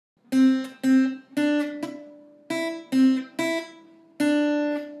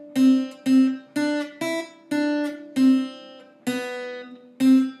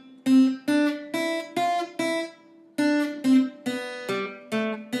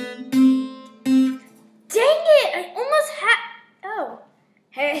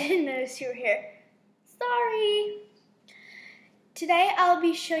2 here. Sorry. Today I'll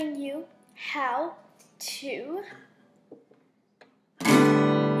be showing you how to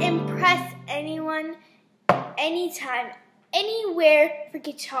impress anyone, anytime, anywhere for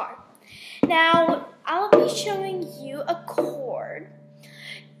guitar. Now, I'll be showing you a chord.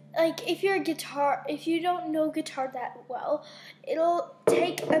 Like if you don't know guitar that well, it'll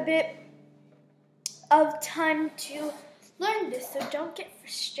take a bit of time to learn this, so don't get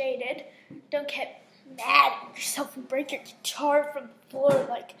frustrated. Don't get mad at yourself and break your guitar from the floor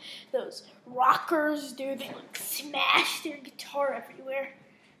like those rockers do. They like smash their guitar everywhere.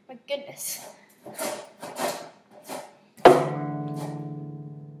 My goodness.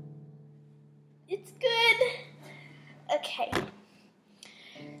 It's good. Okay.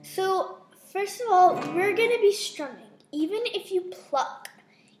 So, first of all, we're going to be strumming. Even if you pluck,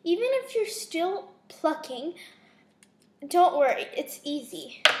 even if you're still plucking, don't worry, it's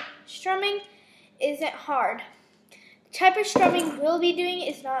easy. Strumming isn't hard. The type of strumming we'll be doing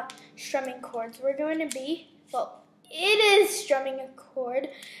is not strumming chords. We're going to be, well, it is strumming a chord,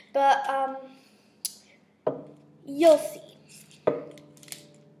 but you'll see.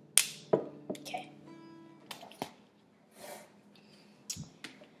 Okay.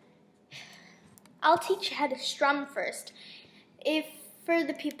 I'll teach you how to strum first. For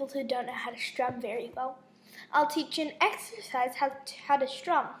the people who don't know how to strum very well, I'll teach you an exercise how to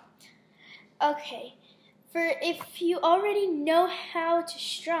strum. Okay, if you already know how to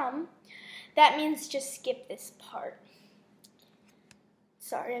strum, that means just skip this part.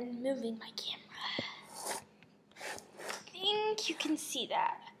 Sorry, I'm moving my camera. I think you can see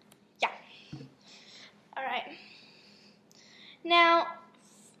that. Yeah. All right. Now,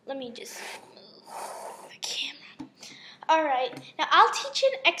 let me just move the camera. All right. Now, I'll teach you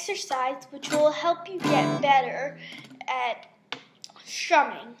an exercise which will help you get better at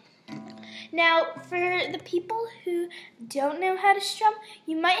strumming. Now, for the people who don't know how to strum,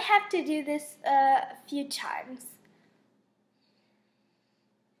 you might have to do this a few times.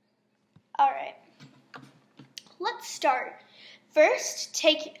 All right, let's start. First,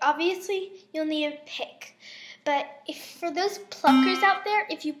 obviously, you'll need a pick. But for those pluckers out there,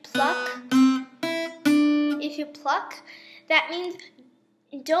 if you pluck, that means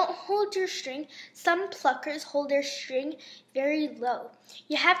don't hold your string. Some pluckers hold their string very low.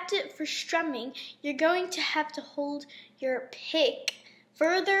 For strumming, you're going to have to hold your pick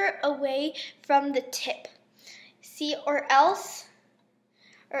further away from the tip. See, or else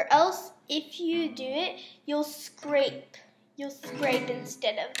if you do it, you'll scrape. You'll scrape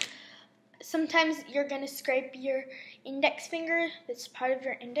instead of. Sometimes you're going to scrape your index finger, that's part of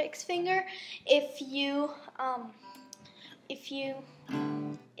your index finger, if you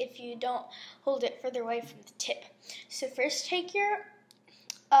don't hold it further away from the tip. So first take your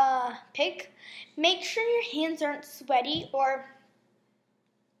pick. Make sure your hands aren't sweaty, or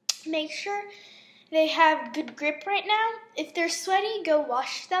make sure they have good grip right now. If they're sweaty, go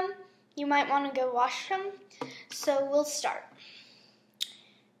wash them. You might want to go wash them. So we'll start.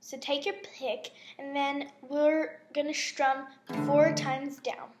 So take your pick, and then we're going to strum 4 times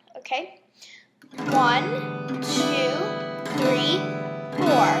down, okay? 1, 2, 3,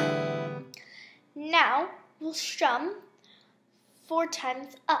 4. Now, we'll strum 4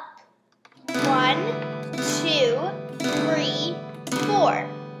 times up. 1, 2, 3, 4.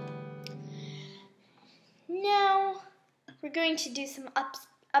 Now, we're going to do some up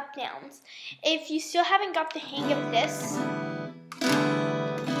downs. If you still haven't got the hang of this,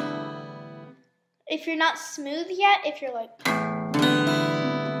 if you're not smooth yet, if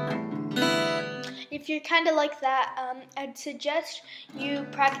you're kind of like that, I'd suggest you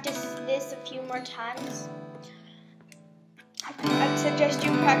practice this a few more times.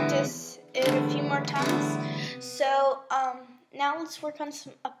 So, now let's work on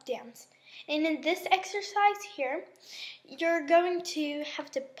some up downs. And in this exercise here, you're going to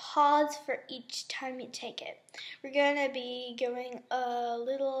have to pause for each time you take it. We're going to be going a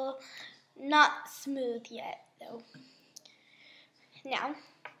little not smooth yet, though. Now,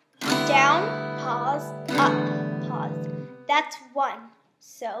 down, pause, up, pause. That's 1.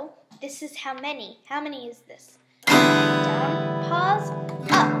 So, this is how many? How many is this? Down, pause,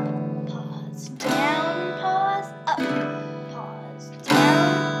 up, pause. Down, pause, up, pause.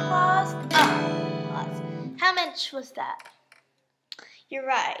 Down, pause, up, pause. How much was that? You're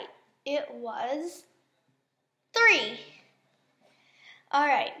right. It was 3. All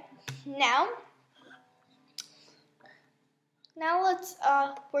right. Now let's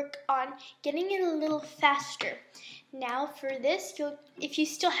work on getting it a little faster. Now for this, if you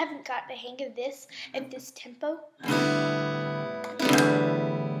still haven't got the hang of this at this tempo,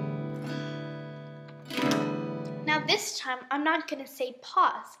 this time, I'm not going to say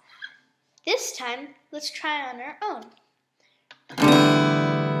pause. This time, let's try on our own.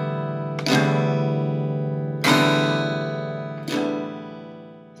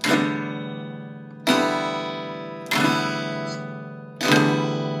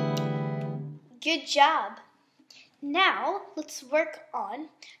 Good job. Now, let's work on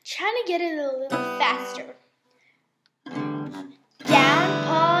trying to get it a little faster. Down,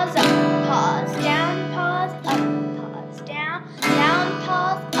 pause, up, pause, down, pause, up, pause, down,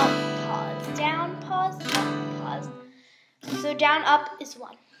 pause, up, pause, down, pause, up, pause. So down, up is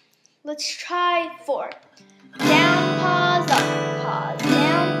 1. Let's try 4. Down, pause, up, pause,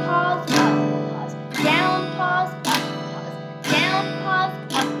 down, pause, up, pause, down, pause, up, pause, down, pause,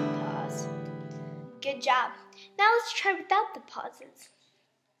 up, pause. Good job. Now let's try without the pauses.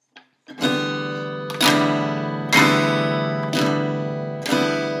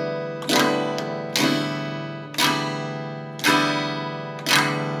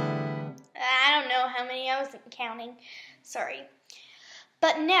 I don't know how many, I wasn't counting. Sorry.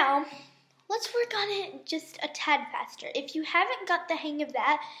 But now, let's work on it just a tad faster. If you haven't got the hang of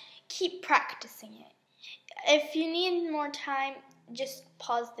that, keep practicing it. If you need more time, just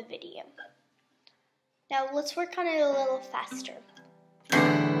pause the video. Now let's work on it a little faster.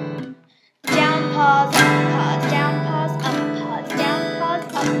 Down, pause, up, pause, down, pause, up, pause, down, pause,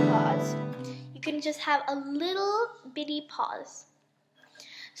 up, pause. You can just have a little bitty pause.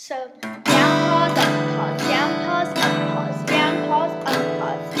 So, down, pause, up, pause, down, pause, up, pause, down, pause, up,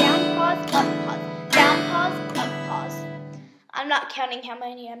 pause, down, pause, up, pause, down, pause, up, pause. I'm not counting how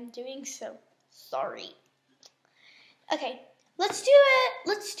many I'm doing, so sorry. Okay, let's do it.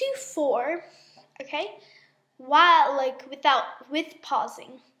 Let's do 4. Okay, with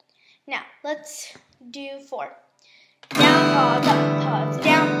pausing. Now, let's do 4. Down, pause, up, pause,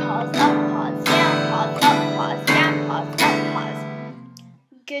 down, pause, up, pause, down, pause, up, pause, down, pause, up, pause.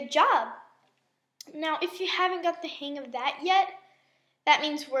 Good job. Now, if you haven't got the hang of that yet, that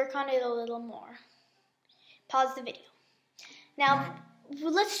means work on it a little more. Pause the video. Now,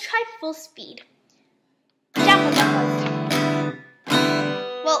 let's try full speed. Down, pause, up, pause.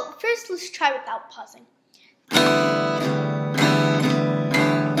 Well, first let's try without pausing.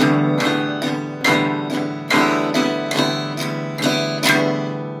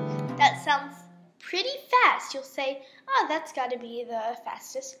 That sounds pretty fast. You'll say, oh, that's got to be the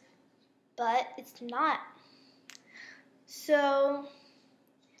fastest. But it's not. So,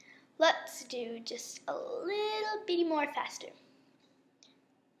 let's do just a little bitty more faster.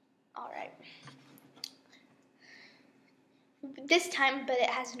 Alright. This time, but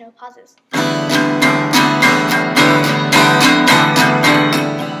it has no pauses.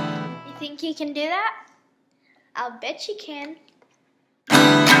 You think you can do that? I'll bet you can.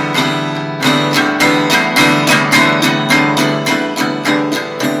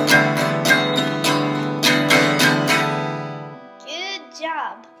 Good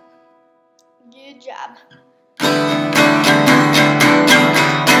job. Good job.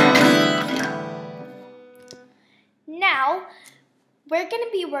 Now, we're going to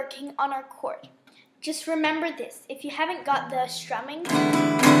be working on our chord. Just remember this. If you haven't got the strumming,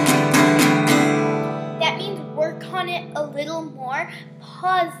 that means work on it a little more.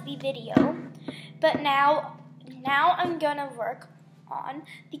 Pause the video. But now I'm going to work on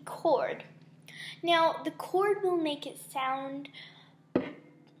the chord. Now, the chord will make it sound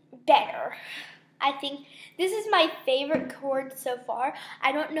better. I think this is my favorite chord so far.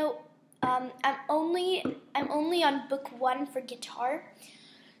 I don't know. I'm only on book 1 for guitar,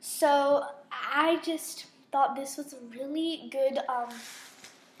 so I just thought this was a really good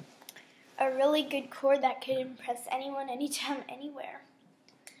chord that could impress anyone, anytime, anywhere.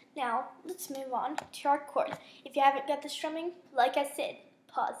 Now let's move on to our chord. If you haven't got the strumming, like I said,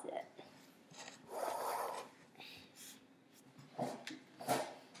 pause it.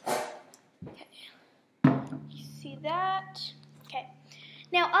 Okay, you see that? Okay.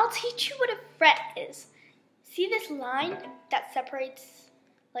 Now, I'll teach you what a fret is. See this line that separates,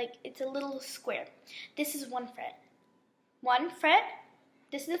 like, it's a little square. This is 1 fret. 1 fret,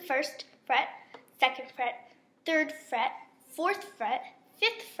 this is the 1st fret, 2nd fret, 3rd fret, 4th fret,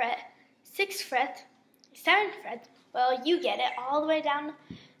 5th fret, 6th fret, 7th fret. Well, you get it, all the way down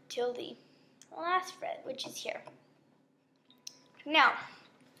till the last fret, which is here. Now,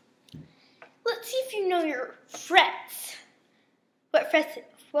 let's see if you know your frets. What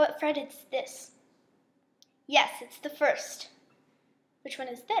fret is this? Yes, it's the 1st. Which one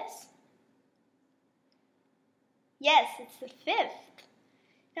is this? Yes, it's the 5th.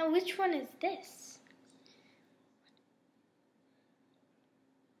 Now, which one is this?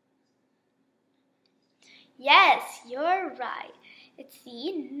 Yes, you're right. It's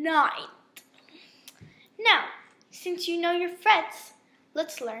the 9th. Now, since you know your frets,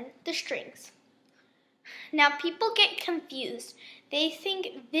 let's learn the strings. Now, people get confused. They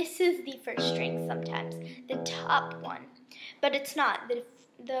think this is the first string sometimes, the top one, but it's not.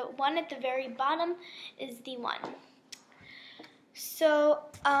 The one at the very bottom is the 1. So,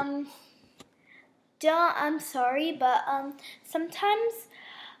 I'm sorry, but sometimes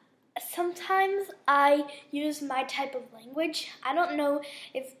I use my type of language. I don't know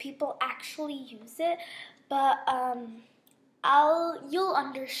if people actually use it, but you'll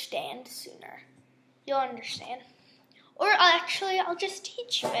understand sooner. You'll understand. Or I'll just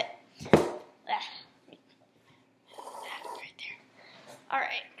teach you it. Right there. All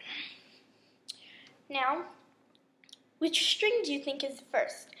right. Now, which string do you think is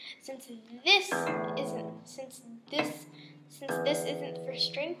first? Since this isn't the first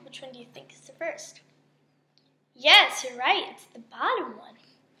string, which one do you think is the first? Yes, you're right. It's the bottom one.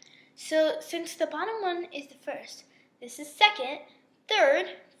 So since the bottom one is the first, this is 2nd,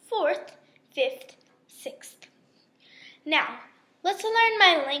 3rd, 4th, 5th, 6th. Now, let's learn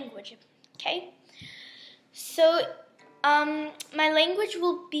my language, okay? So, my language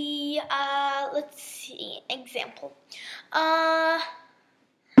will be, let's see, example.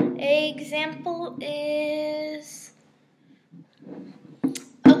 Example is,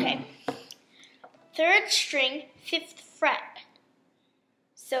 okay, 3rd string, 5th fret.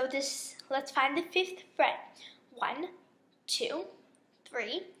 So let's find the 5th fret. 1, 2,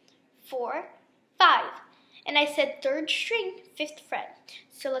 3, 4, 5. And I said 3rd string, 5th fret.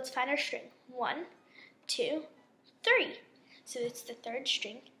 So let's find our string. 1, 2, 3. So it's the 3rd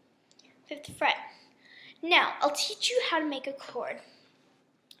string, 5th fret. Now, I'll teach you how to make a chord.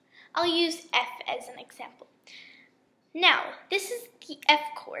 I'll use F as an example. Now, this is the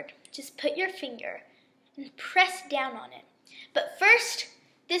F chord. Just put your finger and press down on it. But first,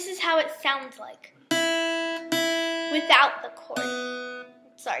 this is how it sounds like without the chord.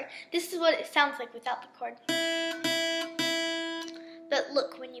 Sorry, this is what it sounds like without the chord. But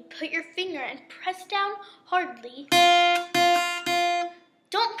look, when you put your finger and press down hardly,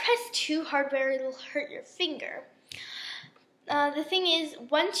 don't press too hard where it'll hurt your finger. The thing is,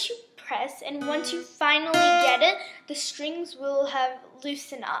 once you press and once you finally get it, the strings will have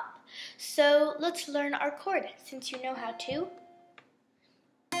loosened up. So let's learn our chord since you know how to.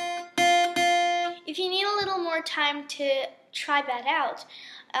 If you need a little more time to try that out,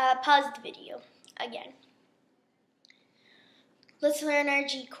 pause the video again. Let's learn our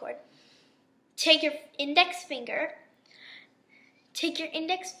G chord. Take your index finger, 2nd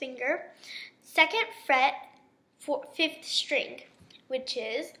fret, 5th string, which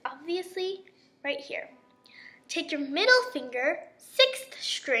is obviously right here. Take your middle finger, 6th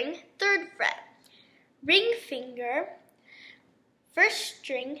string, 3rd fret. Ring finger, 1st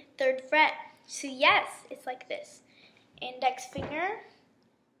string, 3rd fret. So yes, it's like this. Index finger,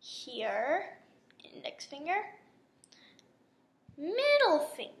 here, index finger, middle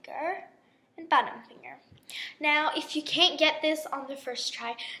finger, and bottom finger. Now, if you can't get this on the first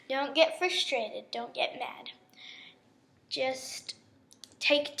try, don't get frustrated, don't get mad. Just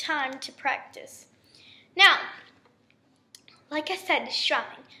take time to practice. Now, like I said,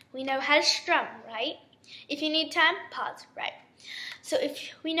 strumming. We know how to strum, right? If you need time, pause, right? So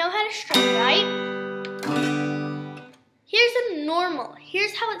if we know how to strum, right? Here's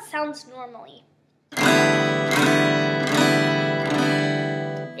how it sounds normally.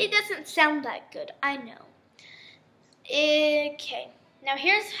 It doesn't sound that good, I know. Okay, now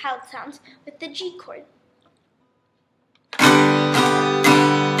here's how it sounds with the G chord.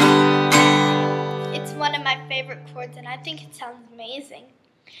 It's one of my favorite chords and I think it sounds amazing.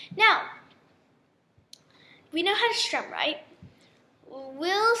 Now, we know how to strum, right?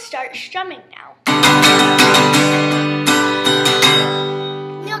 We'll start strumming now.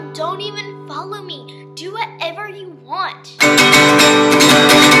 Now don't even follow me. Do whatever you want.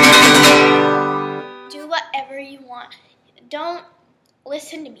 Do whatever you want. Don't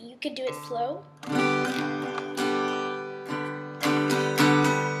listen to me. You could do it slow.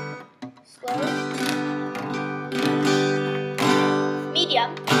 Slow.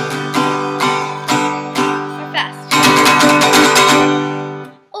 Medium. Or fast.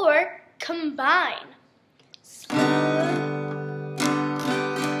 Or combine. Slow.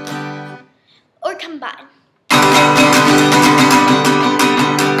 Or combine.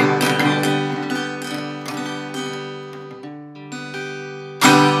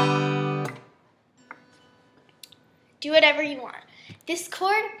 Do whatever you want. This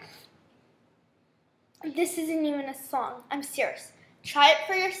chord, this isn't even a song. I'm serious. Try it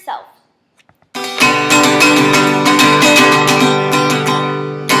for yourself.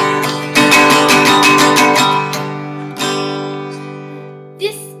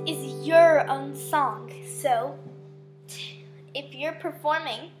 your own song. So if you're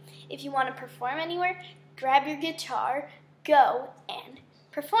performing, if you want to perform anywhere, grab your guitar, go and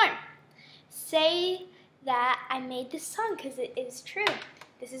perform. Say that I made this song because it is true.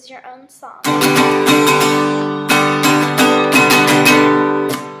 This is your own song.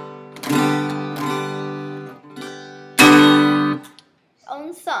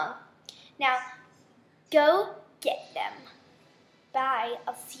 Own song. Now, go get them. Bye.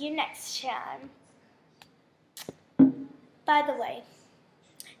 I'll see you next time. By the way,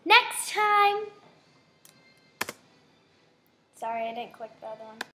 next time. Sorry, I didn't click the other one.